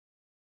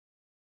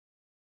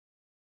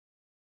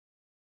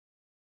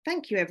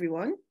Thank you,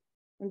 everyone.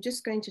 I'm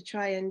just going to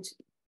try and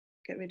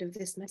get rid of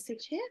this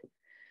message here.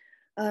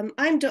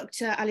 I'm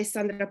Dr. Allie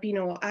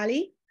Pino,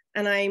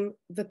 and I'm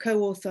the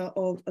co-author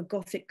of a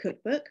Gothic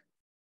cookbook.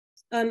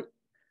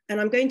 And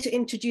I'm going to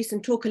introduce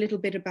and talk a little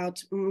bit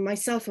about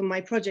myself and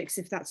my projects,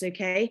 if that's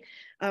okay.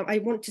 I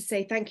want to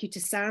say thank you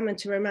to Sam and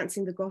to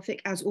Romancing the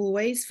Gothic, as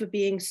always, for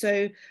being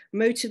so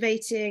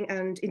motivating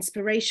and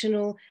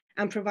inspirational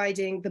and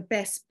providing the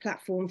best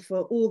platform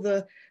for all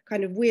the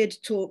kind of weird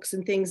talks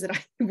and things that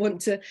I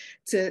want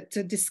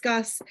to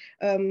discuss,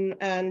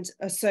 and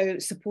are so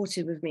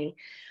supportive of me.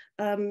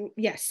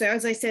 Yes, so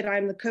as I said,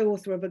 I'm the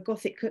co-author of a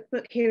Gothic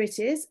cookbook. Here it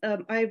is.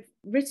 I've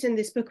written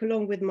this book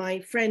along with my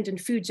friend and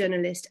food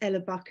journalist, Ella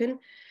Buchan.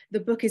 The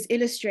book is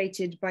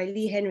illustrated by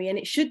Lee Henry, and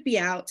it should be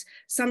out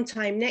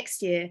sometime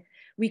next year.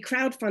 We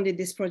crowdfunded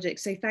this project,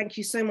 so thank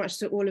you so much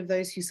to all of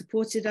those who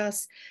supported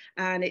us.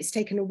 And it's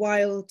taken a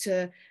while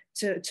to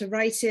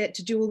write it,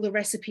 to do all the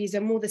recipes.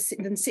 There are more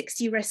than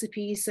 60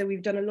 recipes, so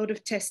we've done a lot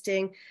of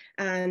testing,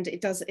 and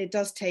it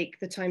does take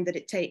the time that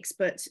it takes,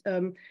 but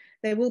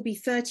there will be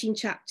 13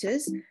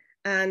 chapters,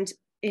 and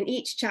in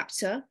each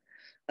chapter,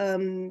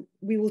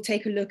 we will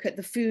take a look at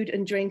the food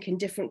and drink in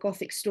different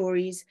Gothic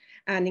stories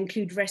and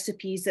include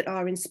recipes that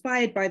are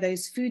inspired by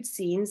those food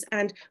scenes.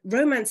 And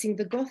Romancing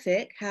the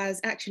Gothic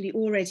has actually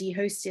already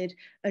hosted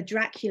a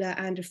Dracula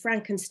and a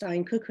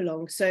Frankenstein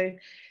cook-along, so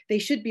they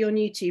should be on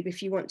YouTube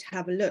if you want to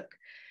have a look.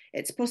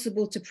 It's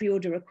possible to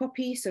pre-order a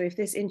copy, so if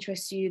this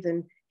interests you,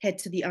 then head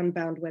to the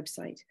Unbound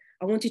website.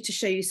 I wanted to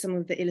show you some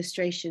of the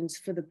illustrations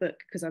for the book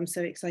because I'm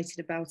so excited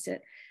about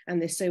it and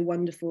they're so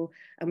wonderful.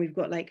 And we've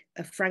got like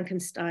a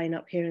Frankenstein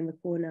up here in the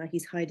corner.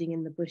 He's hiding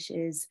in the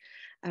bushes.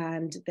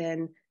 And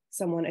then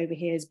someone over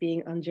here is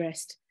being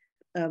undressed.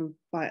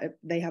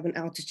 They have an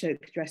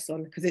artichoke dress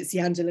on because it's the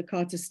Angela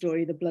Carter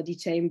story, The Bloody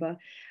Chamber.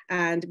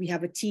 And we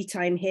have a tea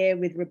time here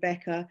with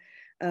Rebecca,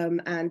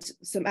 and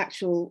some an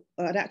actual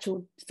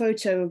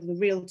photo of the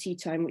real tea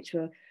time, which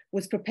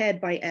was prepared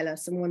by Ella,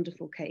 some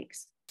wonderful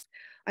cakes.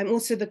 I'm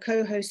also the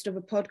co-host of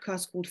a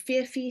podcast called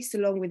Fear Feast,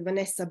 along with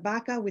Vanessa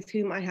Baca, with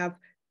whom I have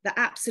the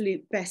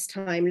absolute best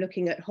time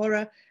looking at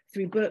horror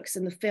through books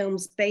and the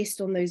films based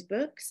on those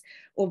books,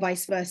 or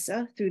vice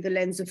versa, through the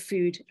lens of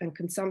food and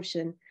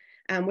consumption.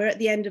 And we're at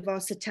the end of our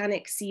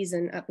satanic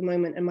season at the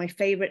moment, and my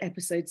favorite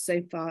episode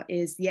so far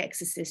is the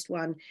Exorcist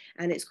one,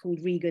 and it's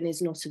called Regan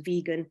is Not a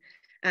Vegan.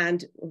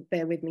 And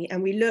bear with me,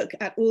 and we look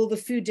at all the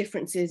food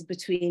differences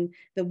between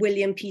the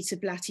William Peter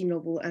Blatty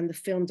novel and the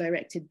film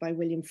directed by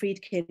William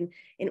Friedkin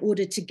in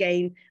order to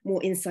gain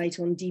more insight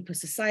on deeper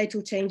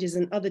societal changes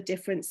and other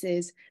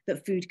differences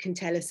that food can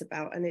tell us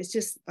about. And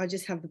I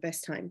just have the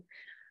best time.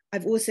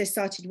 I've also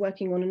started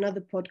working on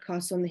another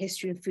podcast on the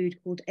history of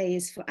food called A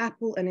is for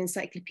Apple, an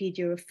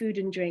encyclopedia of food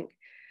and drink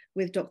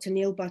with Dr.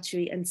 Neil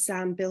Buttery and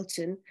Sam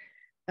Bilton.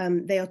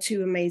 They are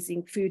two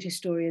amazing food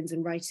historians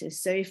and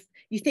writers. So if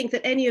you think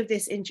that any of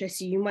this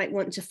interests you, you might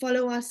want to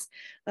follow us.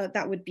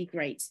 That would be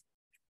great.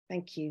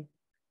 Thank you.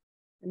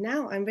 And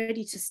now I'm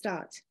ready to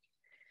start.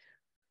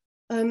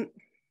 I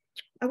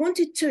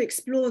wanted to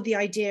explore the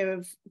idea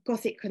of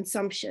Gothic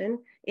consumption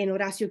in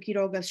Horacio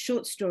Quiroga's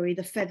short story,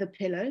 The Feather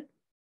Pillow.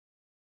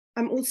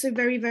 I'm also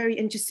very, very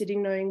interested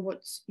in knowing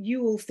what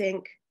you all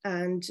think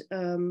and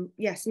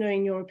yes,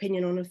 knowing your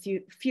opinion on a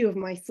few of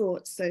my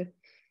thoughts. So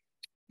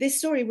this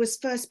story was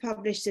first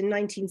published in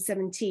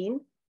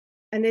 1917,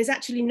 and there's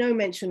actually no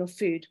mention of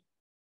food,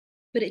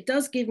 but it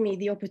does give me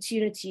the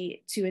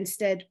opportunity to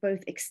instead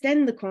both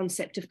extend the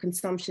concept of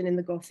consumption in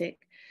the Gothic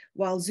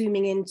while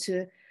zooming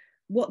into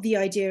what the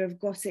idea of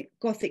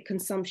Gothic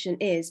consumption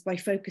is by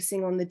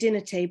focusing on the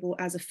dinner table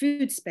as a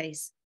food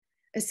space.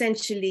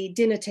 Essentially,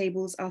 dinner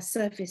tables are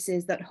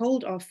surfaces that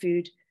hold our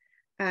food,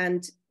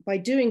 and by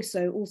doing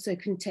so also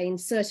contain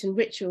certain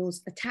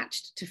rituals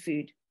attached to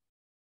food.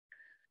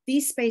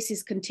 These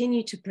spaces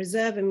continue to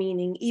preserve a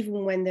meaning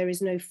even when there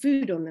is no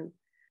food on them.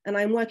 And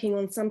I'm working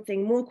on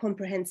something more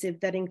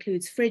comprehensive that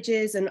includes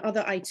fridges and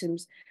other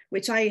items,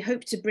 which I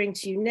hope to bring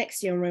to you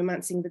next year on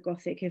Romancing the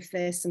Gothic if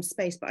there's some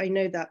space, but I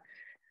know that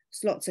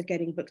slots are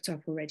getting booked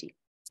up already.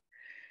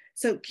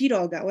 So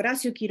Quiroga,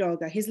 Horacio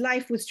Quiroga, his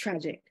life was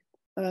tragic.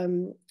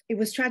 It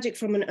was tragic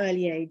from an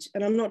early age,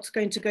 and I'm not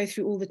going to go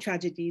through all the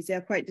tragedies, they're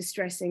quite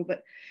distressing,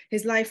 but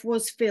his life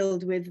was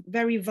filled with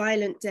very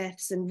violent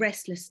deaths and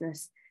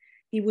restlessness.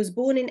 He was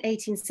born in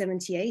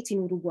 1878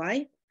 in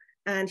Uruguay,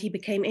 and he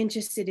became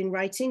interested in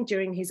writing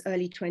during his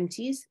early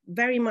 20s,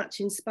 very much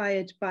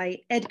inspired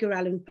by Edgar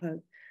Allan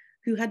Poe,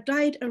 who had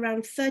died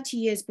around 30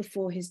 years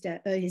before his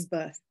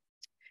birth.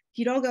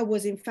 Quiroga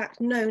was in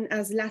fact known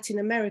as Latin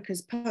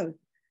America's Poe,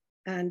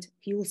 and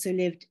he also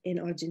lived in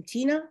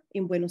Argentina,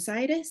 in Buenos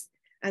Aires,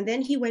 and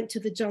then he went to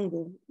the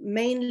jungle,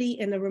 mainly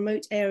in a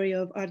remote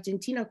area of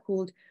Argentina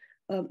called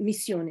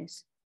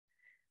Misiones.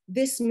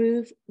 This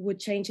move would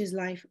change his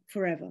life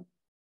forever.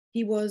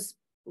 He was,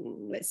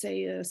 let's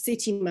say, a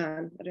city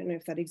man. I don't know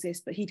if that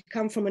exists, but he'd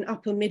come from an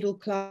upper middle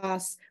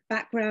class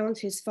background.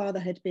 His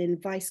father had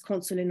been vice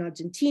consul in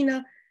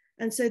Argentina.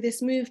 And so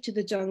this move to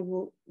the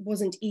jungle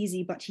wasn't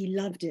easy, but he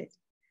loved it.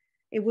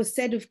 It was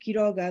said of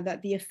Quiroga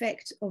that the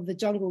effect of the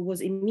jungle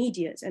was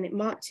immediate and it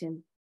marked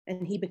him,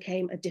 and he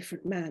became a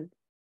different man.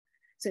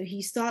 So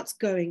he starts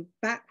going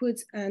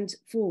backwards and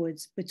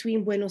forwards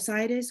between Buenos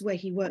Aires, where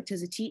he worked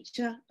as a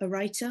teacher, a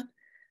writer,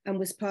 and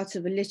was part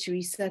of a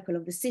literary circle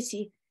of the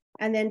city,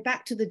 and then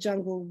back to the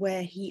jungle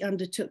where he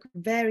undertook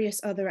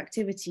various other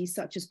activities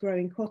such as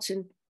growing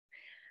cotton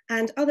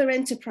and other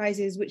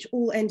enterprises which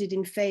all ended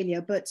in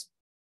failure. But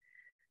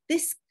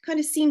this kind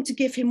of seemed to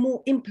give him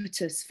more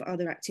impetus for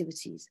other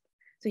activities.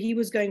 So he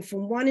was going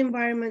from one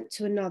environment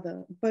to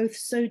another, both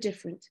so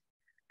different.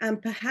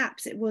 And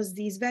perhaps it was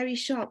these very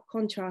sharp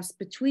contrasts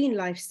between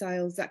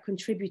lifestyles that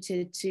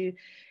contributed to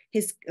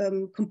his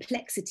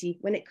complexity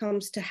when it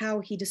comes to how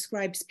he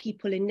describes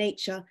people in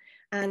nature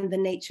and the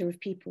nature of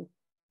people.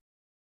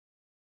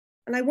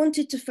 And I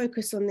wanted to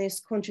focus on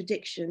this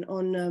contradiction,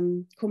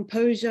 on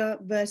composure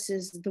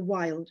versus the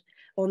wild,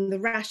 on the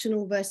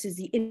rational versus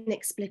the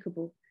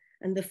inexplicable,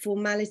 and the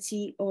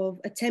formality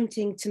of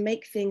attempting to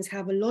make things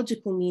have a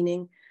logical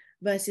meaning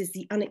versus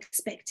the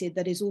unexpected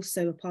that is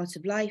also a part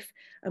of life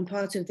and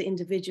part of the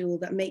individual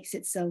that makes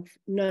itself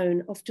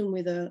known, often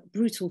with a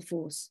brutal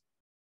force.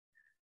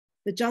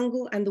 The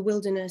jungle and the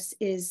wilderness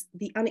is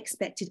the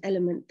unexpected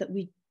element that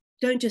we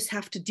don't just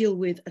have to deal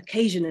with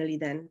occasionally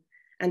then.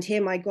 And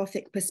here my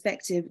Gothic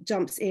perspective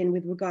jumps in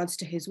with regards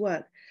to his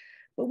work.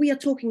 But we are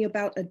talking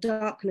about a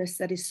darkness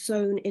that is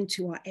sewn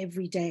into our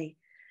everyday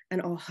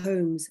and our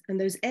homes and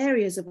those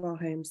areas of our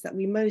homes that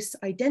we most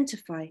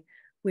identify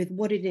with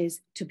what it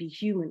is to be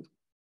human.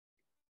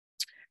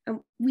 And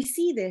we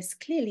see this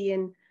clearly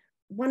in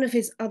one of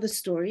his other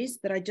stories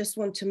that I just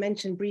want to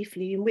mention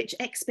briefly, in which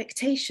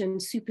expectation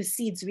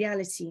supersedes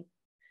reality.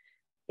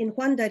 In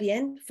Juan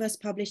Darien,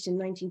 first published in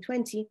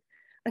 1920,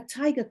 a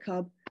tiger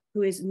cub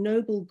who is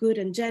noble, good,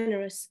 and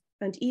generous,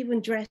 and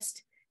even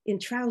dressed in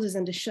trousers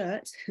and a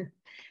shirt,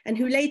 and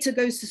who later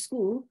goes to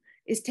school,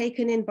 is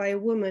taken in by a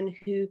woman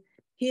who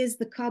hears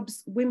the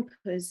cub's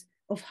whimpers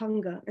of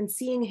hunger, and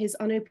seeing his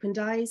unopened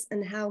eyes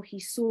and how he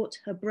sought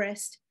her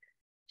breast,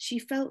 she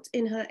felt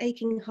in her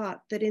aching heart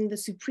that in the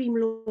supreme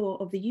law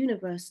of the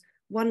universe,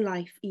 one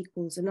life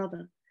equals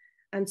another.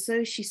 And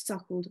so she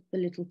suckled the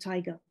little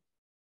tiger.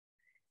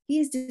 He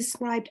is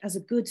described as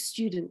a good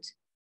student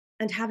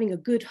and having a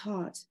good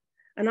heart.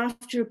 And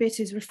after a bit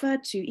is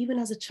referred to even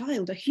as a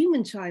child, a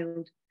human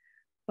child,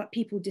 but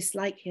people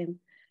dislike him.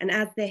 And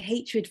as their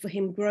hatred for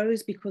him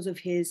grows because of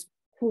his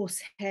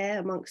coarse hair,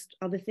 amongst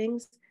other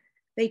things,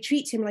 they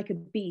treat him like a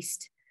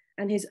beast,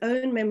 and his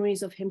own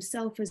memories of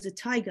himself as a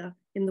tiger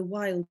in the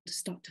wild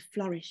start to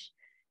flourish.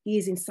 He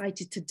is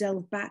incited to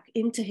delve back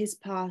into his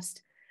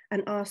past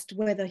and asked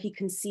whether he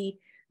can see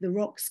the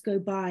rocks go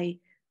by,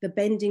 the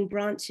bending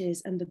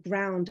branches and the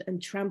ground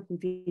and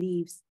trampled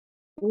leaves.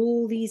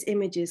 All these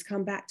images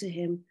come back to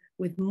him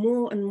with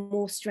more and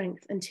more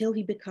strength until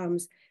he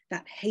becomes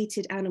that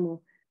hated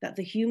animal that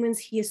the humans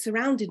he is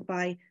surrounded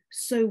by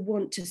so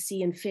want to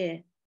see and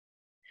fear.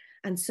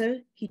 And so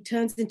he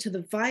turns into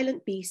the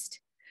violent beast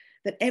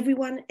that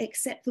everyone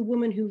except the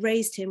woman who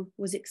raised him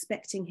was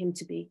expecting him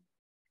to be.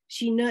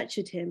 She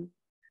nurtured him,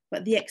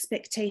 but the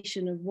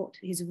expectation of what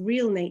his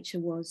real nature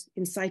was,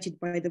 incited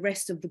by the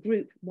rest of the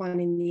group, won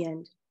in the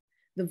end.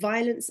 The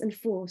violence and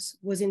force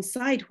was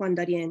inside Juan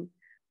Darien,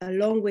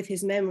 along with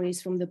his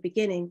memories from the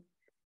beginning,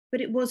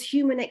 but it was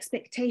human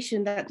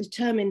expectation that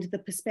determined the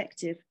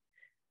perspective.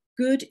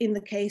 Good in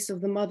the case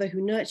of the mother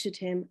who nurtured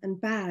him, and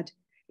bad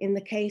in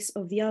the case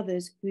of the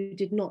others who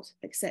did not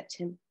accept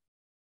him.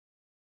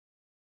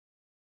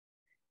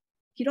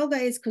 Quiroga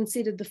is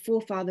considered the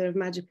forefather of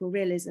magical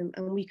realism,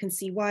 and we can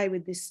see why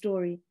with this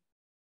story.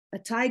 A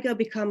tiger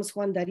becomes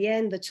Juan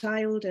Darien, the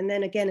child, and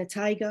then again a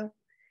tiger.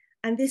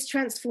 And this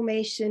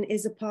transformation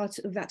is a part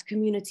of that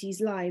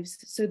community's lives.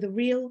 So the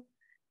real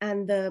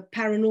and the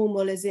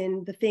paranormal, as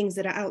in the things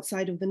that are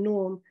outside of the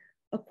norm,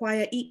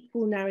 acquire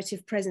equal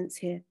narrative presence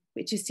here,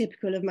 which is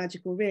typical of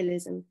magical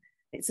realism.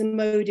 It's a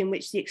mode in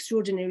which the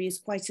extraordinary is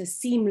quite a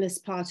seamless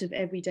part of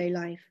everyday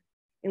life,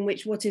 in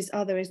which what is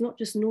other is not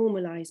just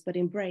normalized, but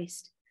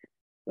embraced.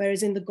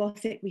 Whereas in the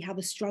Gothic, we have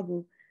a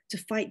struggle to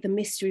fight the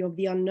mystery of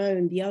the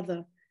unknown, the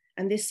other.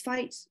 And this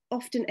fight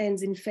often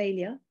ends in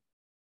failure.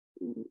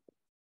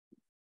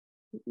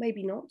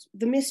 Maybe not.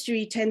 The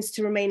mystery tends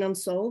to remain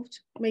unsolved.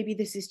 Maybe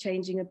this is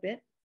changing a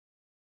bit.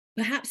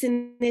 Perhaps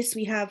in this,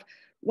 we have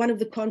one of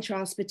the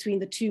contrasts between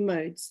the two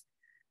modes,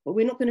 but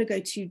we're not going to go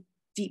too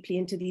deeply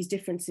into these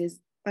differences.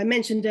 I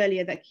mentioned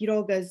earlier that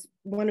Quiroga's,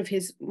 one of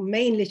his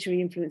main literary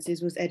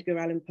influences was Edgar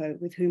Allan Poe,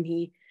 with whom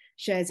he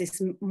shares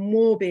this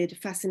morbid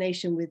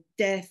fascination with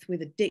death,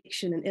 with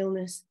addiction and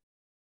illness.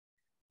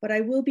 But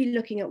I will be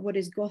looking at what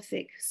is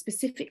Gothic,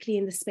 specifically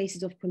in the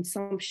spaces of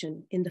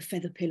consumption in the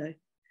feather pillow.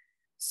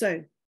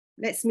 So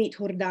let's meet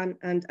Jordan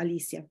and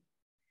Alicia.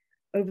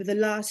 Over the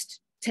last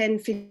 10,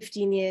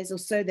 15 years or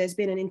so, there's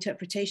been an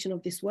interpretation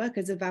of this work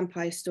as a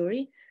vampire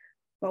story.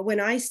 But when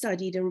I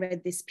studied and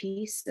read this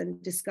piece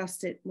and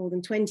discussed it more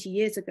than 20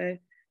 years ago,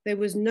 there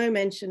was no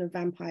mention of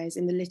vampires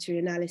in the literary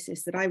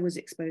analysis that I was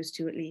exposed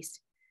to, at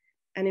least.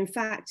 And in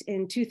fact,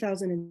 in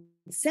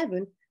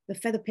 2007, The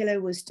feather pillow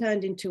was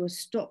turned into a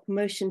stop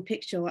motion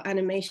picture or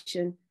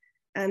animation,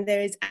 and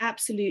there is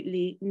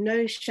absolutely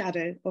no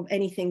shadow of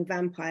anything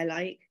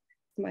vampire-like,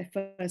 my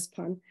first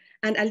pun,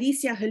 and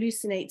Alicia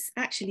hallucinates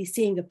actually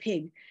seeing a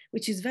pig,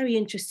 which is a very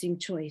interesting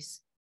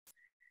choice.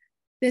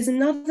 There's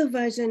another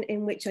version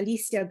in which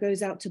Alicia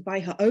goes out to buy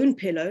her own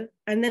pillow,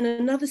 and then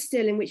another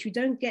still in which we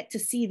don't get to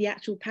see the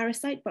actual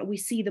parasite, but we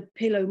see the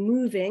pillow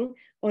moving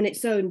on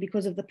its own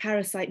because of the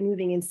parasite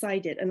moving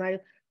inside it. And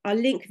I'll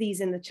link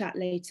these in the chat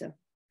later.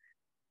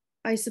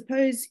 I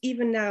suppose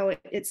even now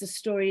it's a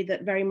story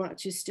that very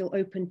much is still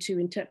open to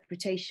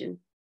interpretation.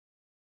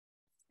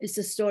 It's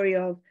a story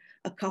of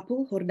a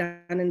couple, Jordan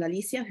and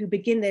Alicia, who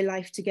begin their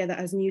life together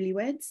as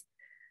newlyweds,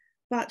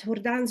 but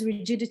Jordan's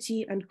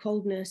rigidity and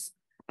coldness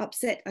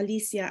upset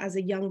Alicia as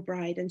a young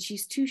bride, and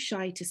she's too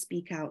shy to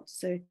speak out.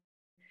 So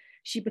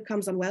she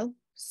becomes unwell,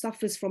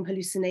 suffers from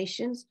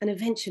hallucinations, and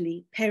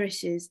eventually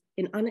perishes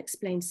in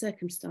unexplained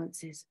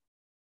circumstances.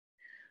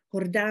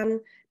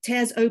 Jordan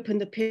tears open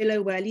the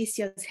pillow where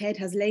Alicia's head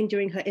has lain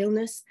during her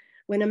illness,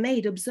 when a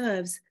maid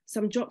observes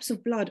some drops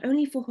of blood,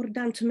 only for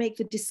Jordan to make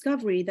the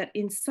discovery that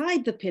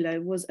inside the pillow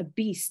was a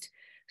beast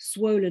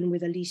swollen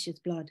with Alicia's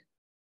blood.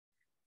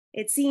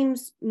 It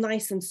seems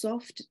nice and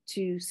soft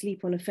to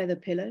sleep on a feather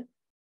pillow,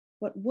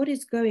 but what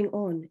is going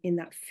on in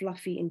that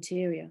fluffy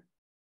interior?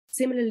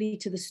 Similarly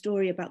to the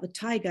story about the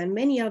tiger and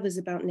many others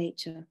about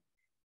nature,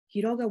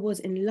 Quiroga was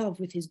in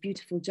love with his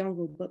beautiful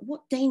jungle, but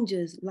what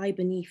dangers lie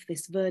beneath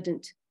this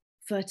verdant,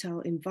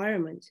 fertile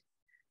environment?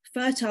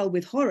 Fertile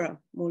with horror,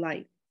 more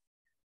like.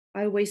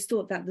 I always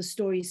thought that the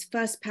story's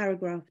first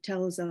paragraph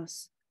tells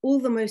us all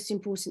the most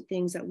important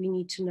things that we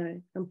need to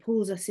know and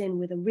pulls us in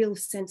with a real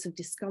sense of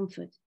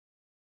discomfort.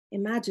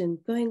 Imagine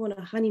going on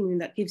a honeymoon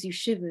that gives you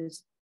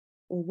shivers,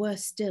 or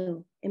worse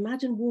still,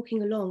 imagine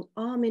walking along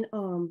arm in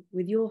arm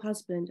with your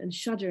husband and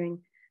shuddering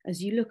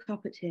as you look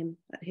up at him,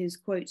 at his,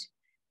 quote,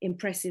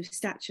 impressive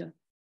stature.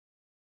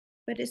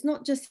 But it's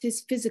not just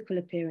his physical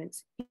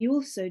appearance. He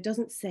also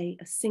doesn't say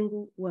a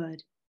single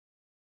word.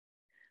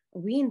 Are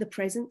we in the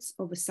presence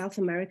of a South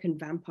American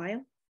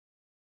vampire?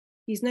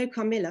 He's no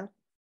Carmilla.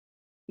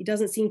 He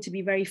doesn't seem to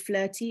be very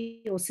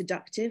flirty or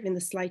seductive in the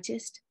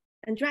slightest.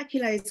 And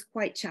Dracula is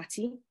quite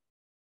chatty,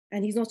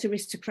 and he's not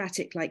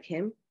aristocratic like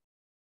him.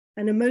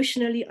 An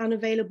emotionally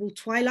unavailable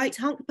Twilight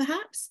hunk,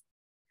 perhaps?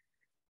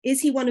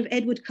 Is he one of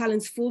Edward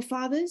Cullen's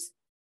forefathers?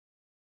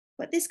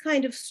 But this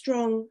kind of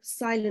strong,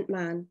 silent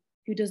man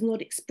who does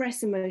not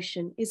express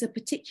emotion is a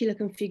particular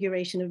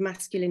configuration of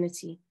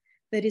masculinity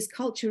that is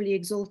culturally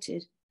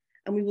exalted,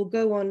 and we will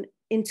go on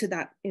into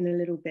that in a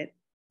little bit.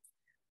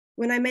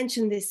 When I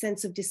mention this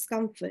sense of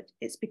discomfort,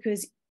 it's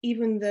because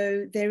even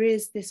though there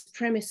is this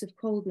premise of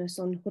coldness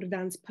on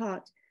Jordan's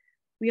part,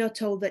 we are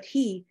told that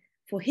he,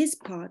 for his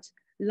part,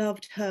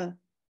 loved her,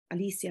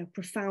 Alicia,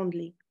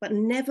 profoundly, but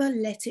never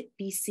let it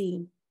be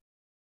seen.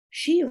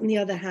 She, on the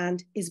other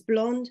hand, is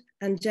blonde,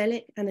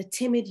 angelic, and a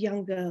timid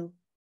young girl.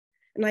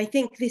 And I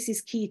think this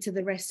is key to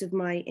the rest of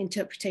my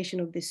interpretation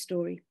of this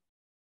story.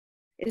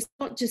 It's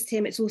not just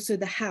him, it's also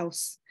the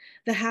house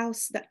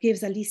that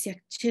gives Alicia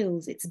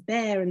chills. It's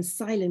bare and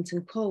silent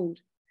and cold.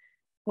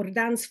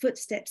 Jordan's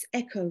footsteps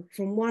echo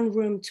from one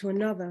room to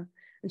another,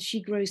 and she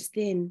grows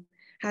thin,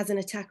 has an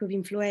attack of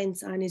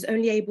influenza, and is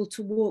only able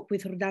to walk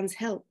with Jordan's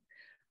help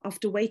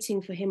after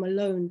waiting for him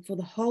alone for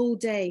the whole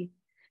day.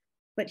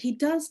 But he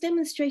does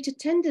demonstrate a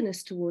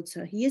tenderness towards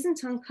her. He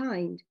isn't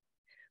unkind.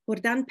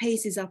 Jordan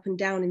paces up and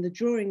down in the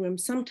drawing room,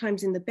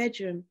 sometimes in the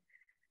bedroom.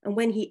 And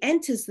when he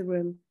enters the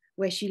room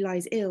where she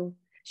lies ill,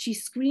 she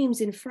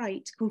screams in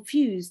fright,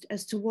 confused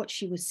as to what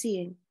she was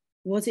seeing.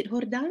 Was it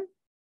Jordan?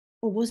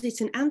 Or was it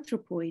an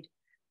anthropoid,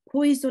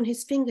 poised on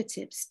his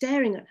fingertips,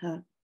 staring at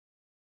her?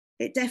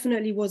 It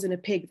definitely wasn't a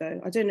pig,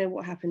 though. I don't know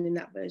what happened in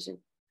that version.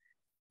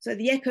 So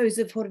the echoes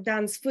of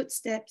Jordan's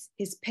footsteps,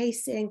 his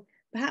pacing,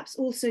 perhaps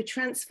also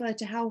transfer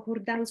to how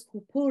Jordan's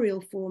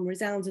corporeal form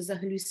resounds as a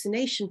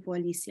hallucination for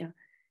Alicia,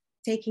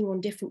 taking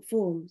on different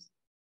forms.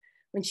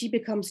 When she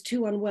becomes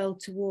too unwell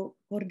to walk,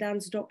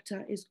 Jordan's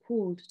doctor is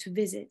called to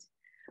visit.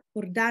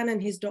 Jordan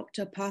and his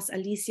doctor pass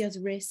Alicia's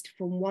wrist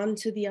from one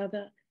to the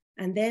other,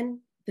 and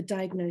then the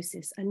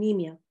diagnosis,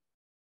 anemia.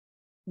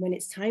 When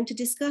it's time to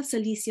discuss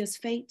Alicia's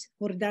fate,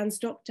 Jordan's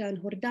doctor and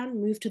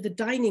Jordan move to the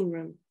dining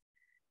room.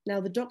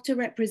 Now the doctor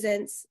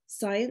represents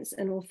science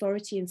and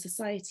authority in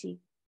society,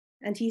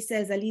 and he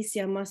says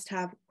Alicia must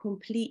have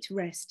complete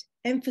rest,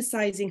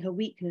 emphasizing her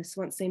weakness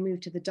once they move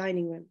to the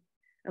dining room,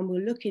 and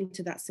we'll look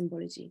into that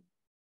symbology.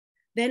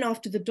 Then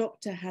after the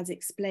doctor has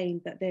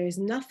explained that there is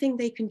nothing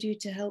they can do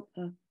to help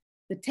her,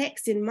 the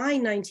text in my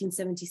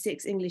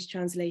 1976 English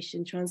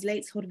translation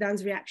translates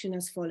Jordan's reaction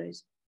as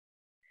follows.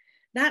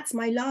 "That's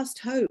my last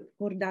hope,"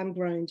 Jordan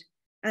groaned,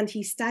 and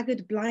he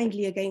staggered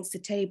blindly against the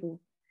table,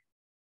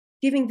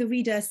 giving the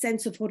reader a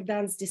sense of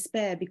Jordan's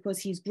despair because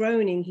he's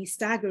groaning, he's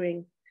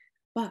staggering.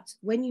 But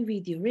when you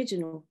read the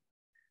original,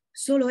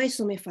 "Solo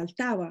eso me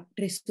faltaba,"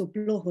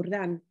 resopló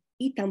Jordan,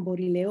 y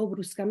tamborileó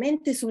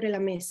bruscamente sobre la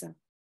mesa.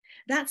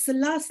 "That's the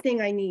last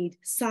thing I need,"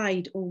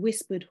 sighed or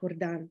whispered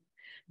Jordan.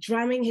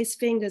 drumming his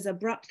fingers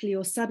abruptly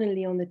or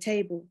suddenly on the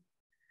table.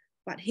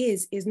 But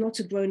his is not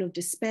a groan of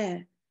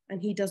despair,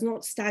 and he does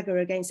not stagger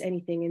against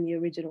anything in the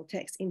original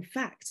text. In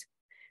fact,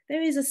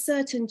 there is a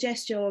certain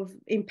gesture of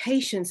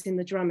impatience in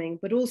the drumming,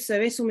 but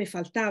also, eso me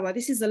faltaba,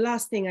 this is the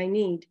last thing I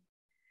need.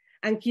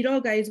 And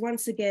Quiroga is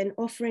once again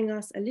offering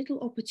us a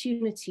little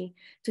opportunity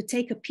to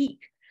take a peek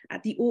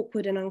at the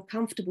awkward and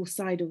uncomfortable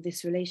side of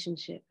this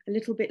relationship, a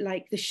little bit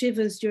like the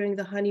shivers during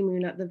the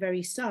honeymoon at the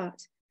very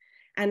start,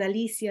 and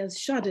Alicia's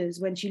shudders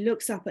when she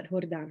looks up at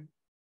Jordan.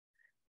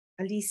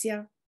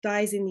 Alicia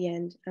dies in the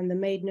end, and the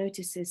maid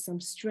notices some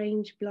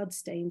strange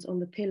bloodstains on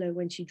the pillow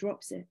when she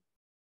drops it.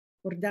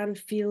 Jordan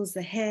feels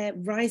the hair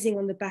rising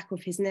on the back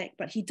of his neck,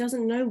 but he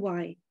doesn't know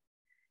why.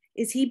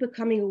 Is he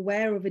becoming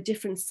aware of a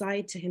different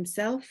side to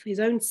himself, his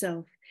own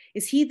self?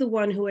 Is he the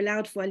one who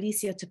allowed for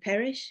Alicia to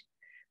perish?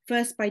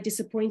 First by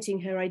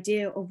disappointing her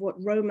idea of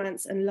what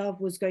romance and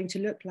love was going to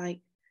look like,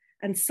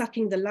 and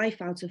sucking the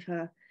life out of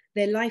her,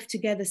 their life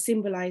together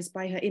symbolized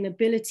by her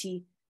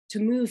inability to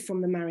move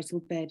from the marital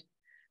bed.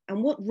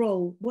 And what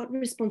role, what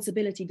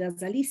responsibility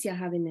does Alicia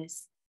have in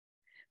this?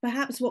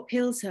 Perhaps what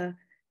kills her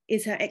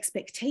is her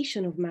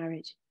expectation of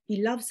marriage.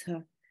 He loves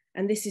her,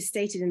 and this is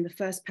stated in the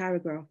first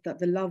paragraph, that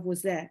the love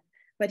was there,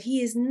 but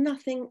he is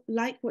nothing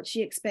like what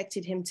she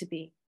expected him to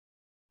be.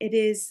 It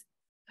is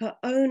her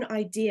own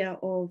idea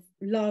of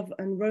love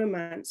and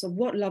romance, of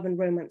what love and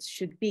romance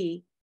should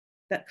be,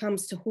 that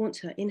comes to haunt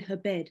her in her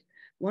bed.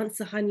 Once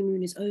the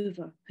honeymoon is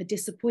over, her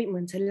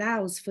disappointment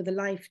allows for the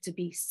life to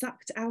be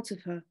sucked out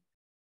of her.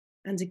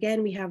 And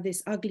again, we have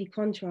this ugly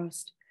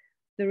contrast,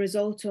 the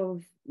result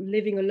of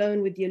living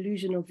alone with the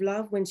illusion of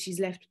love when she's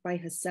left by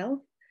herself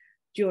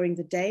during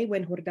the day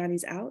when Jordan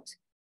is out,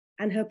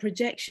 and her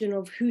projection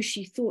of who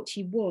she thought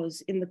he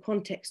was in the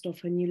context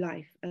of her new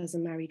life as a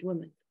married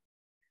woman.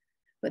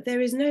 But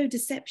there is no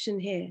deception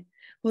here.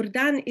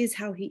 Jordan is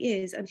how he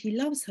is, and he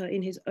loves her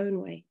in his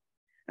own way.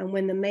 And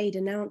when the maid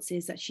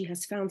announces that she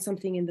has found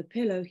something in the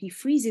pillow, he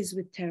freezes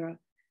with terror.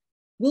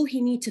 Will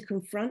he need to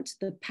confront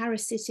the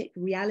parasitic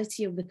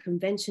reality of the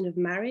convention of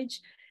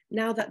marriage,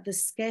 now that the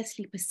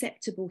scarcely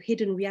perceptible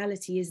hidden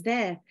reality is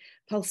there,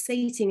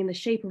 pulsating in the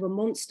shape of a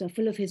monster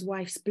full of his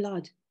wife's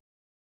blood?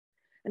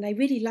 And I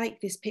really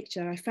like this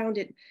picture. I found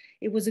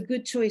it was a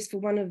good choice for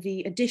one of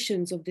the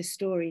additions of this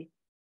story.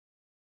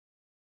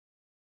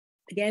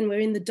 Again, we're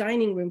in the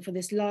dining room for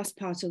this last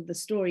part of the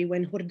story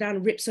when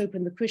Jordan rips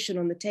open the cushion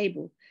on the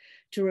table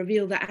to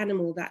reveal the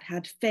animal that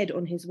had fed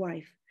on his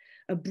wife,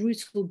 a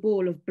brutal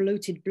ball of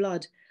bloated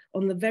blood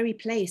on the very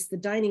place, the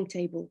dining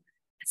table,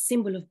 a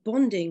symbol of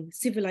bonding,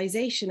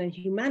 civilization, and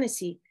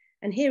humanity.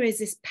 And here is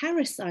this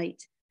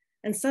parasite,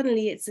 and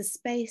suddenly it's a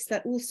space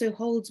that also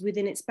holds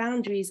within its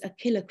boundaries a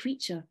killer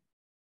creature.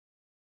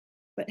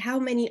 But how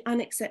many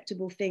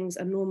unacceptable things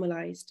are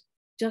normalized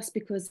just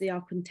because they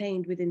are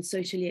contained within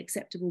socially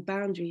acceptable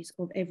boundaries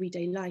of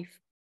everyday life?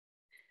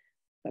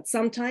 But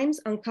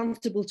sometimes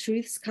uncomfortable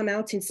truths come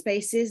out in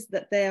spaces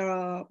that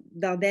they're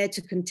there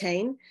to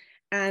contain.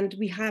 And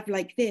we have,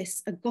 like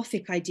this, a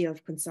Gothic idea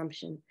of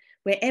consumption,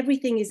 where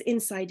everything is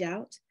inside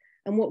out,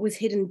 and what was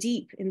hidden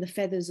deep in the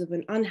feathers of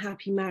an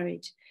unhappy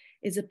marriage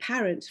is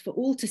apparent for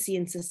all to see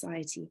in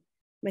society,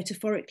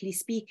 metaphorically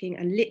speaking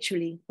and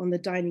literally on the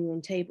dining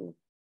room table.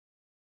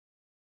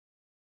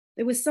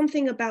 There was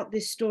something about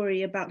this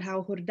story about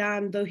how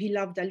Jordan, though he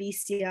loved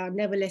Alicia,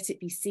 never let it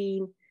be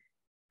seen.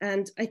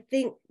 And I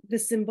think the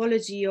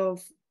symbology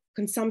of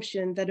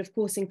consumption that of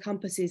course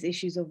encompasses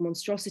issues of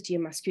monstrosity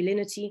and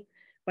masculinity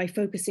by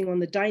focusing on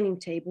the dining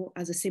table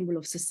as a symbol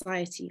of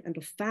society and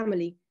of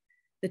family,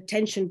 the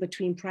tension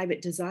between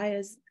private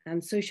desires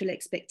and social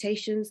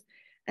expectations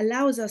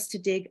allows us to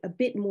dig a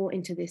bit more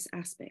into this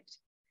aspect.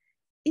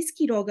 Is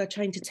Quiroga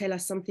trying to tell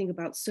us something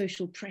about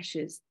social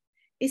pressures?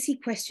 Is he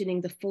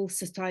questioning the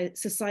false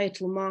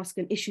societal mask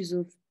and issues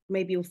of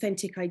maybe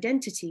authentic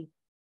identity?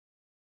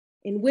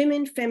 In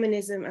Women,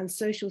 Feminism and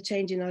Social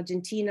Change in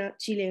Argentina,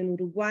 Chile and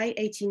Uruguay,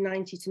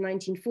 1890 to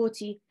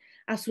 1940,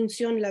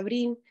 Asunción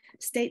Labrín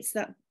states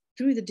that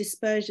through the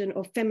dispersion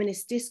of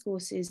feminist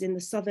discourses in the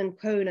Southern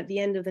Cone at the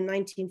end of the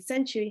 19th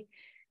century,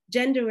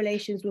 gender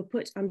relations were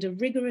put under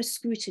rigorous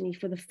scrutiny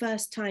for the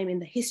first time in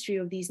the history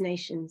of these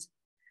nations.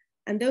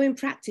 And though in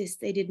practice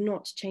they did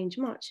not change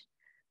much,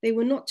 they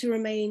were not to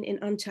remain in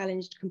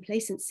unchallenged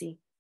complacency.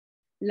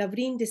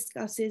 Labrín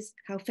discusses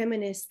how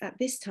feminists at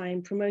this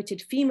time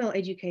promoted female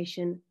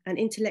education and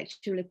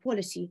intellectual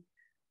equality,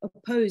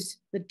 opposed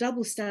the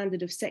double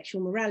standard of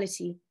sexual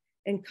morality,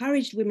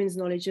 encouraged women's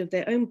knowledge of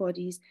their own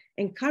bodies,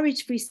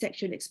 encouraged free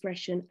sexual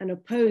expression, and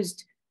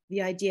opposed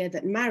the idea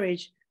that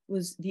marriage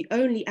was the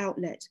only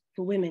outlet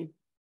for women.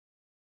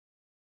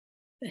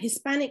 The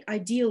Hispanic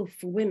ideal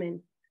for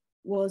women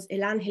was El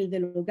Ángel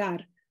del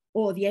Hogar,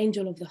 or the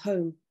angel of the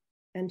home,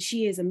 and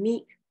she is a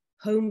meek,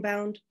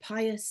 homebound,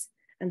 pious,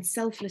 and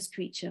selfless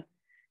creature.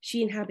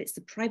 She inhabits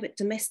the private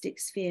domestic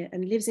sphere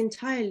and lives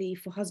entirely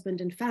for husband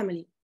and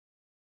family.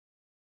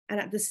 And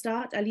at the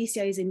start,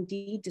 Alicia is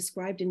indeed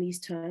described in these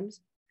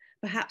terms.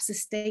 Perhaps a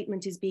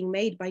statement is being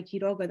made by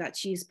Quiroga that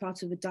she is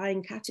part of a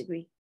dying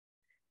category.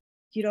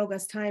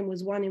 Quiroga's time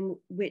was one in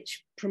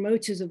which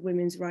promoters of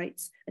women's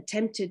rights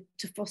attempted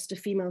to foster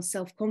female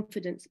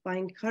self-confidence by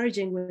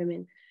encouraging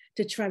women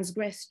to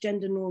transgress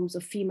gender norms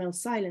of female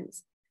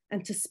silence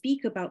and to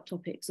speak about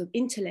topics of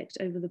intellect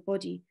over the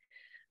body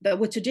that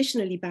were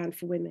traditionally banned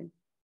for women.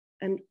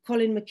 And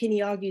Colin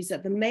McKinney argues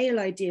that the male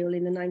ideal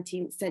in the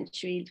 19th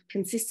century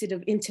consisted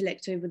of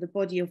intellect over the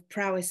body, of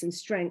prowess and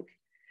strength.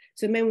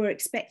 So men were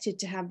expected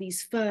to have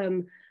these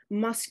firm,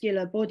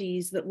 muscular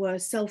bodies that were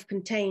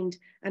self-contained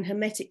and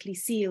hermetically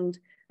sealed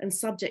and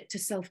subject to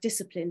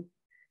self-discipline.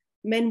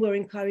 Men were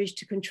encouraged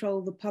to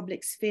control the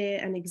public sphere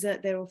and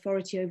exert their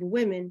authority over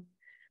women,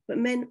 but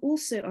men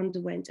also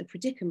underwent a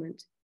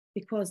predicament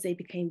because they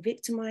became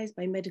victimized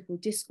by medical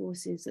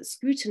discourses that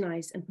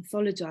scrutinized and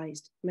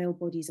pathologized male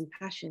bodies and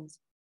passions.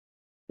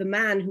 The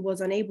man who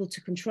was unable to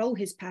control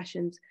his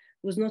passions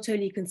was not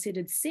only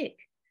considered sick,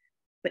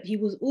 but he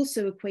was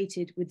also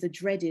equated with the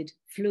dreaded,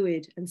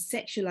 fluid, and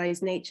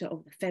sexualized nature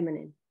of the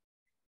feminine.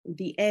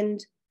 The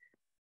end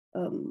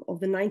of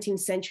the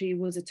 19th century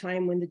was a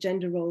time when the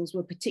gender roles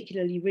were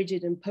particularly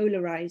rigid and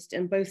polarized,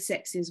 and both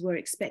sexes were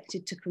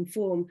expected to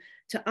conform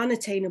to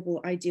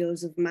unattainable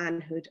ideals of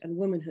manhood and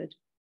womanhood.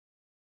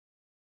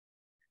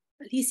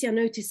 Alicia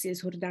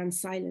notices Jordan's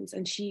silence,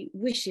 and she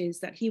wishes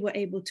that he were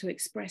able to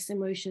express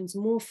emotions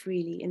more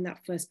freely in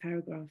that first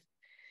paragraph.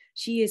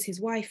 She is his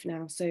wife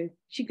now, so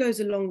she goes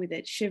along with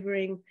it,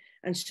 shivering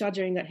and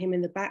shuddering at him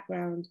in the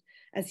background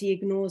as he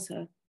ignores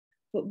her.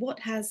 But what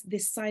has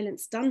this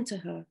silence done to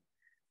her?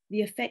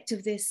 The effect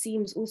of this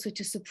seems also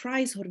to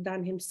surprise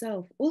Jordan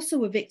himself,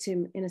 also a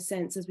victim in a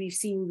sense, as we've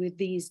seen with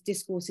these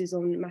discourses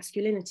on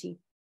masculinity.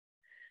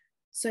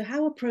 So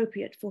how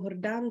appropriate for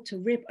Jordan to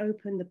rip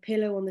open the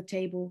pillow on the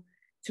table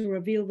to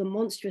reveal the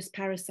monstrous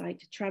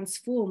parasite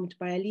transformed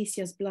by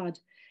Alicia's blood,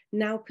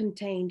 now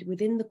contained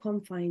within the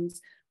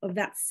confines of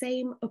that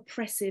same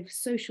oppressive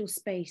social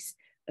space,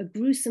 a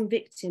gruesome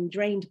victim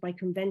drained by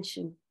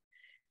convention.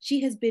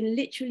 She has been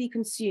literally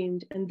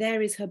consumed, and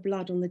there is her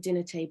blood on the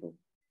dinner table.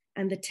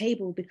 And the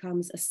table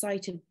becomes a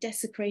site of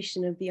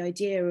desecration of the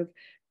idea of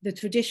the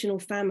traditional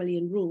family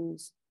and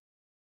rules.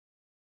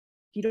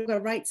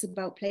 Quiroga writes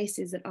about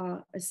places that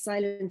are as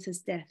silent as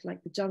death,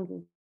 like the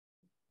jungle,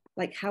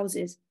 like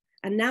houses.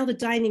 And now the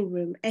dining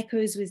room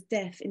echoes with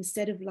death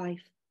instead of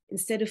life.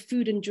 Instead of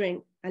food and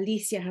drink,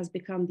 Alicia has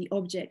become the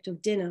object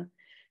of dinner,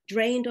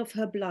 drained of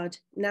her blood,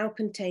 now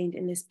contained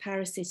in this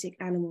parasitic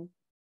animal.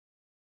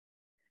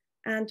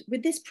 And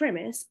with this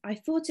premise, I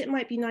thought it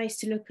might be nice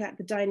to look at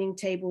the dining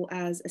table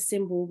as a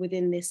symbol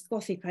within this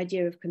Gothic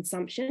idea of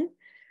consumption.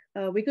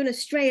 We're going to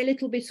stray a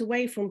little bit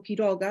away from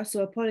Quiroga,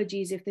 so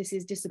apologies if this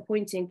is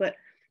disappointing, but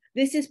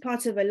this is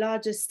part of a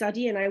larger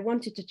study and I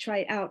wanted to try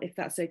it out if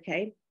that's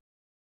okay.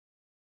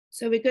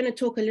 So we're going to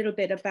talk a little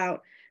bit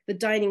about the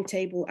dining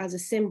table as a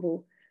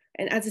symbol.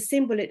 And as a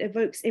symbol, it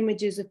evokes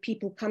images of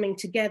people coming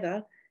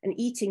together and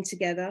eating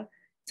together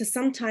to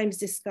sometimes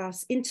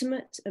discuss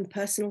intimate and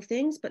personal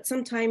things, but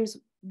sometimes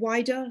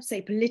wider,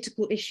 say,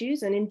 political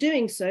issues. And in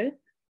doing so,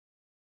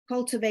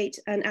 cultivate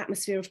an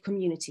atmosphere of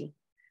community.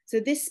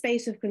 So this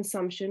space of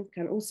consumption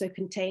can also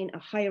contain a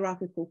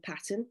hierarchical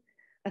pattern.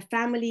 A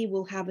family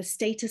will have a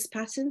status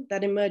pattern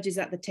that emerges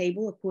at the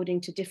table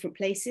according to different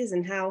places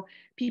and how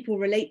people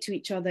relate to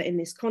each other in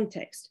this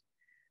context.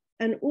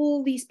 And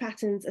all these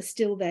patterns are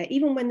still there.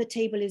 Even when the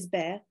table is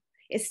bare,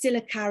 it's still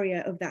a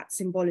carrier of that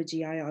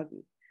symbology, I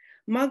argue.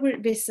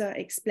 Margaret Visser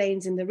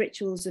explains in The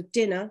Rituals of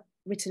Dinner,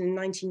 written in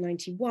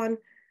 1991,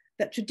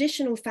 that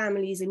traditional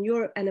families in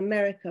Europe and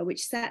America,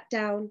 which sat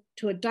down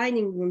to a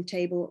dining room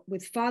table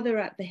with father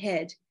at the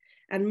head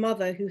and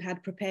mother who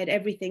had prepared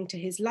everything to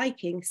his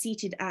liking,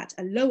 seated at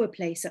a lower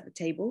place at the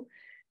table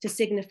to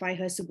signify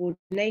her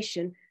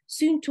subordination,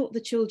 soon taught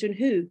the children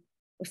who,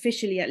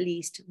 officially at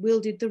least,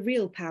 wielded the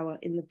real power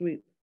in the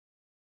group.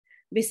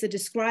 Visser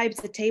describes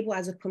the table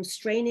as a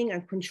constraining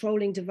and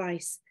controlling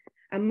device.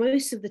 And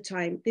most of the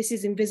time, this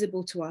is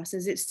invisible to us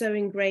as it's so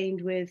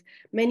ingrained with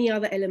many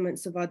other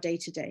elements of our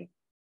day-to-day.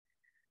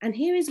 And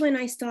here is when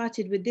I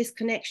started with this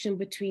connection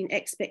between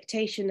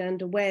expectation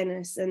and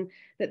awareness, and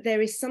that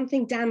there is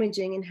something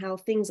damaging in how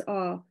things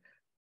are,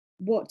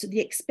 what the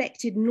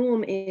expected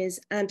norm is,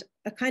 and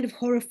a kind of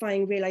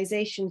horrifying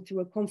realization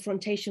through a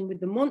confrontation with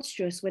the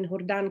monstrous when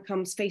Jordan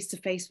comes face to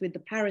face with the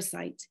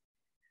parasite.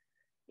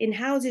 In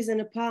houses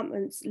and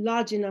apartments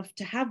large enough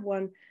to have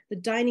one, the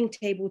dining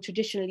table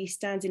traditionally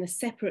stands in a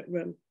separate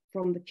room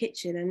from the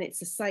kitchen, and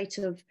it's a site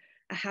of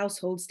a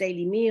household's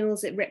daily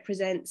meals. It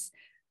represents,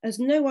 as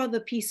no other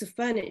piece of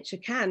furniture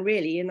can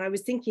really, and I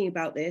was thinking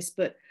about this,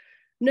 but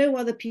no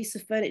other piece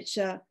of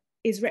furniture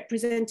is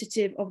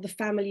representative of the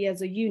family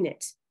as a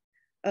unit.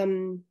 I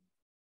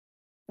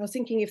was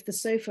thinking if the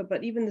sofa,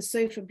 but even the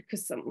sofa,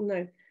 because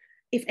no,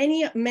 if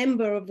any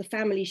member of the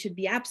family should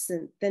be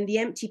absent, then the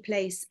empty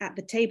place at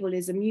the table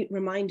is a mute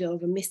reminder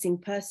of a missing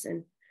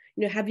person.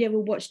 You know, have you ever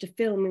watched a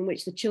film in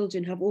which the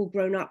children have all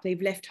grown up,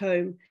 they've left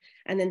home,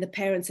 and then the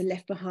parents are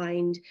left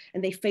behind,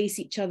 and they face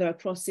each other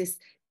across this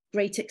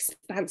great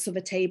expanse of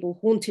a table,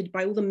 haunted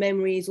by all the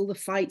memories, all the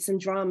fights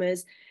and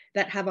dramas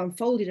that have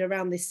unfolded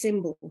around this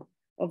symbol.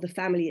 of the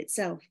family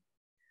itself.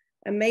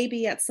 And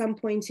maybe at some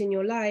point in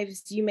your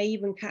lives, you may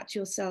even catch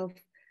yourself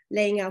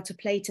laying out a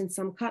plate and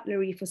some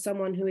cutlery for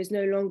someone who is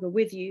no longer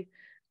with you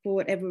for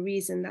whatever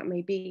reason that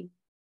may be.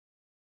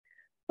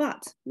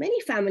 But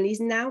many families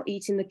now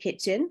eat in the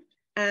kitchen,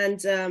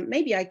 and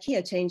maybe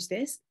IKEA changed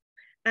this.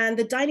 And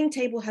the dining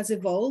table has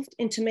evolved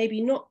into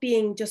maybe not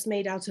being just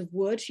made out of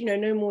wood, you know,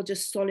 no more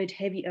just solid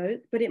heavy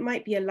oak, but it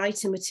might be a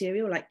lighter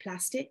material like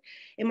plastic.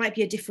 It might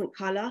be a different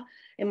color.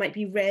 It might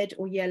be red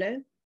or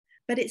yellow,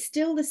 but it's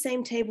still the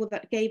same table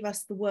that gave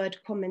us the word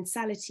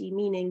commensality,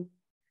 meaning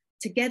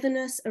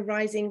togetherness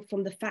arising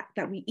from the fact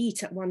that we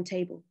eat at one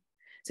table.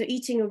 So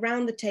eating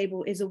around the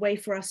table is a way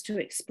for us to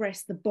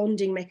express the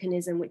bonding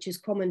mechanism, which is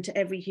common to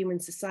every human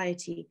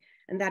society,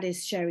 and that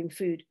is sharing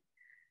food.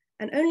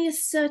 And only a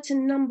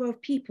certain number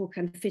of people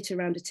can fit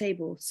around a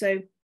table.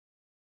 So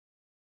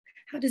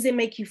how does it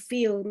make you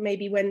feel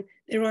maybe when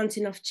there aren't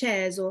enough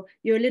chairs, or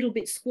you're a little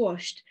bit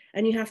squashed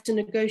and you have to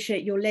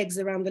negotiate your legs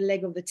around the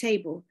leg of the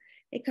table?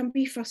 It can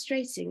be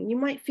frustrating, and you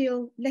might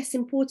feel less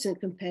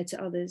important compared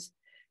to others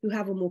who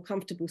have a more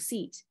comfortable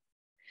seat.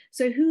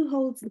 So who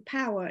holds the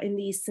power in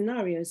these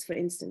scenarios, for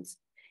instance?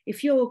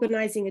 If you're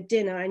organizing a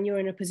dinner and you're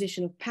in a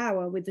position of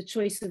power with the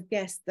choice of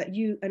guests that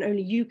you and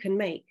only you can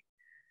make,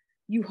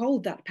 you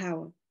hold that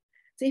power.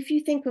 So if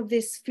you think of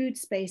this food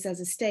space as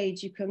a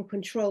stage, you can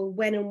control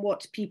when and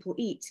what people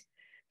eat.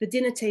 The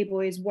dinner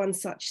table is one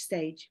such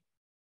stage.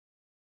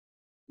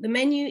 The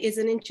menu is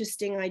an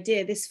interesting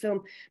idea, this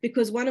film,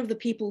 because one of the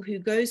people who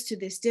goes to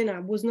this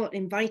dinner was not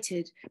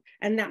invited,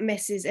 and that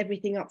messes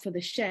everything up for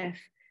the chef.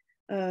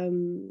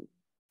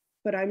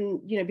 But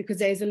because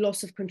there's a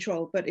loss of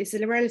control, but it's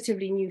a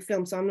relatively new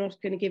film, so I'm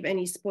not going to give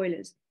any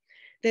spoilers.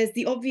 There's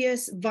the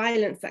obvious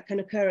violence that can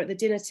occur at the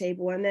dinner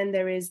table, and then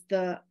there is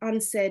the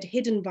unsaid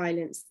hidden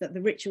violence that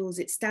the rituals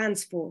it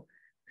stands for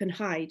can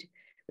hide,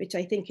 which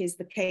I think is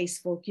the case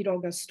for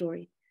Quiroga's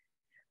story.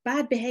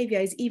 Bad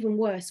behavior is even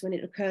worse when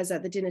it occurs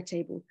at the dinner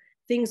table.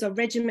 Things are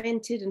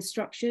regimented and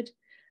structured,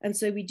 and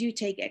so we do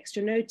take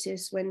extra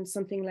notice when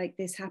something like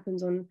this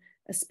happens on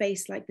a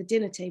space like the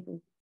dinner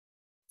table.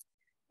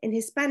 In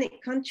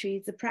Hispanic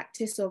countries, the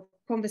practice of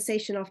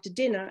conversation after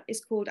dinner is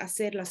called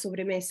hacer la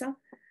sobremesa,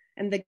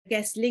 and the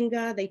guests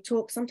linger, they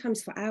talk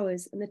sometimes for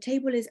hours, and the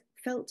table is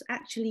felt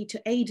actually to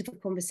aid the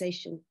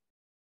conversation.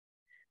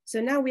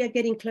 So now we are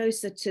getting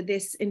closer to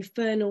this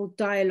infernal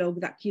dialogue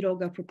that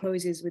Quiroga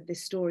proposes with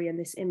this story and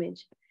this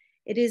image.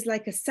 It is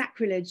like a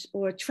sacrilege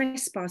or a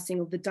trespassing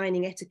of the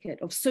dining etiquette,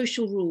 of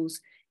social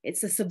rules.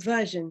 It's a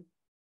subversion.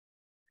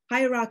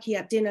 Hierarchy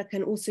at dinner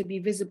can also be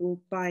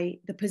visible by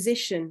the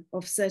position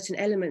of certain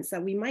elements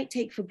that we might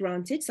take for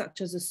granted, such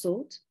as a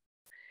salt.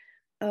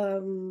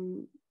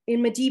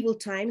 In medieval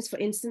times, for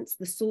instance,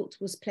 the salt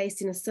was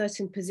placed in a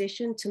certain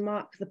position to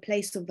mark the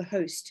place of the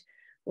host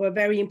or a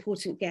very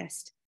important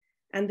guest.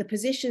 And the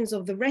positions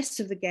of the rest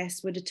of the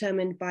guests were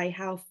determined by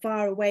how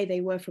far away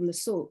they were from the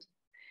salt.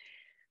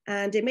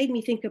 And it made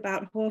me think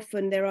about how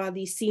often there are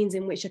these scenes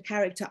in which a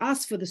character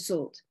asks for the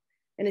salt.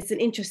 And it's an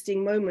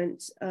interesting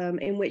moment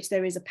in which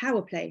there is a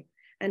power play,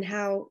 and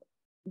how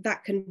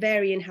that can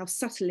vary and how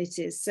subtle it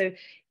is. So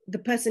the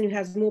person who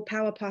has more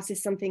power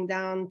passes something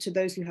down to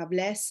those who have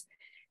less.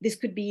 This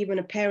could be even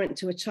a parent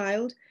to a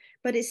child,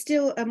 but it's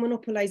still a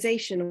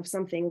monopolization of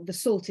something, of the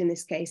salt in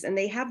this case, and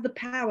they have the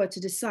power to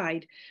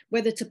decide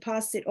whether to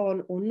pass it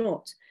on or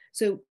not.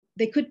 So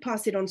they could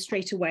pass it on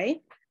straight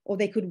away, or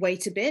they could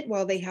wait a bit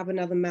while they have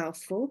another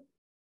mouthful.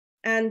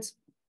 And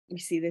we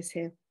see this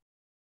here.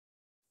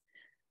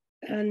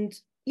 And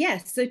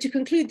yes, so to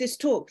conclude this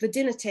talk, the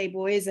dinner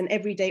table is an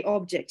everyday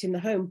object in the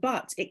home,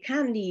 but it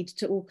can lead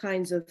to all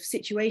kinds of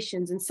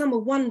situations, and some are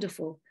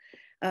wonderful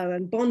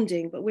and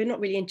bonding, but we're not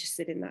really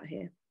interested in that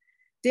here.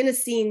 Dinner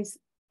scenes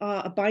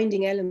are a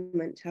binding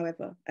element,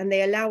 however, and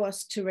they allow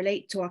us to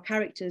relate to our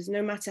characters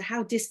no matter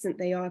how distant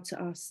they are to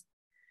us.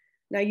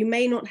 Now, you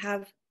may not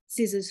have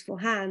scissors for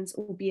hands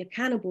or be a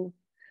cannibal,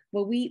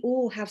 but we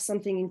all have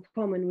something in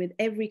common with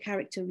every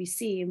character we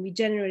see, and we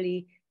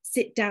generally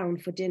sit down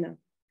for dinner.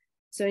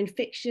 So in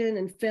fiction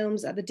and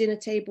films, at the dinner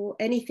table,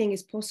 anything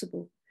is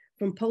possible,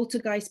 from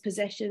poltergeist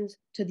possessions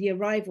to the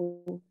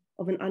arrival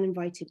of an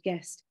uninvited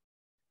guest.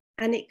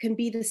 And it can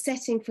be the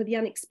setting for the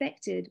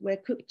unexpected, where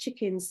cooked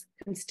chickens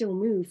can still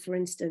move, for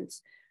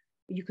instance.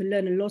 You can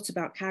learn a lot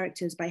about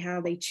characters by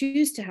how they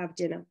choose to have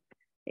dinner.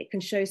 It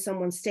can show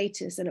someone's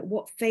status and at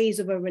what phase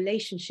of a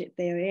relationship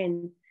they are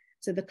in.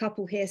 So the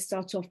couple here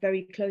start off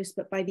very close,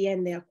 but by the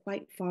end they are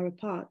quite far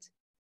apart.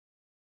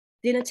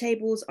 Dinner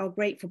tables are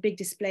great for big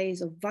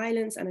displays of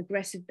violence and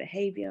aggressive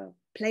behavior.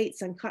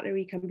 Plates and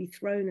cutlery can be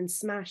thrown and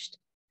smashed.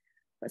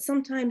 But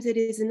sometimes it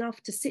is enough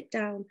to sit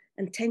down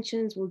and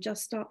tensions will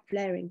just start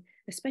flaring,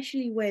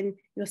 especially when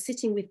you're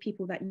sitting with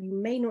people that you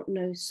may not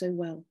know so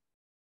well.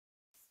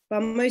 But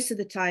most of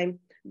the time,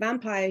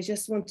 vampires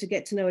just want to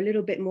get to know a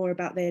little bit more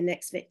about their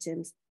next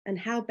victims, and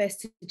how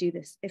best to do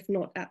this, if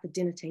not at the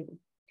dinner table.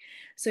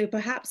 So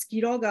perhaps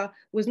Quiroga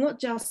was not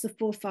just the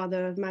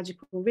forefather of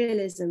magical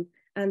realism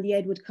and the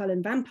Edward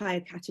Cullen vampire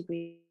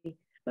category,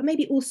 but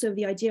maybe also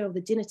the idea of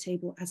the dinner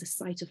table as a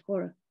site of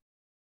horror.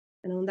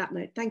 And on that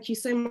note, thank you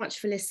so much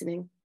for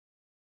listening.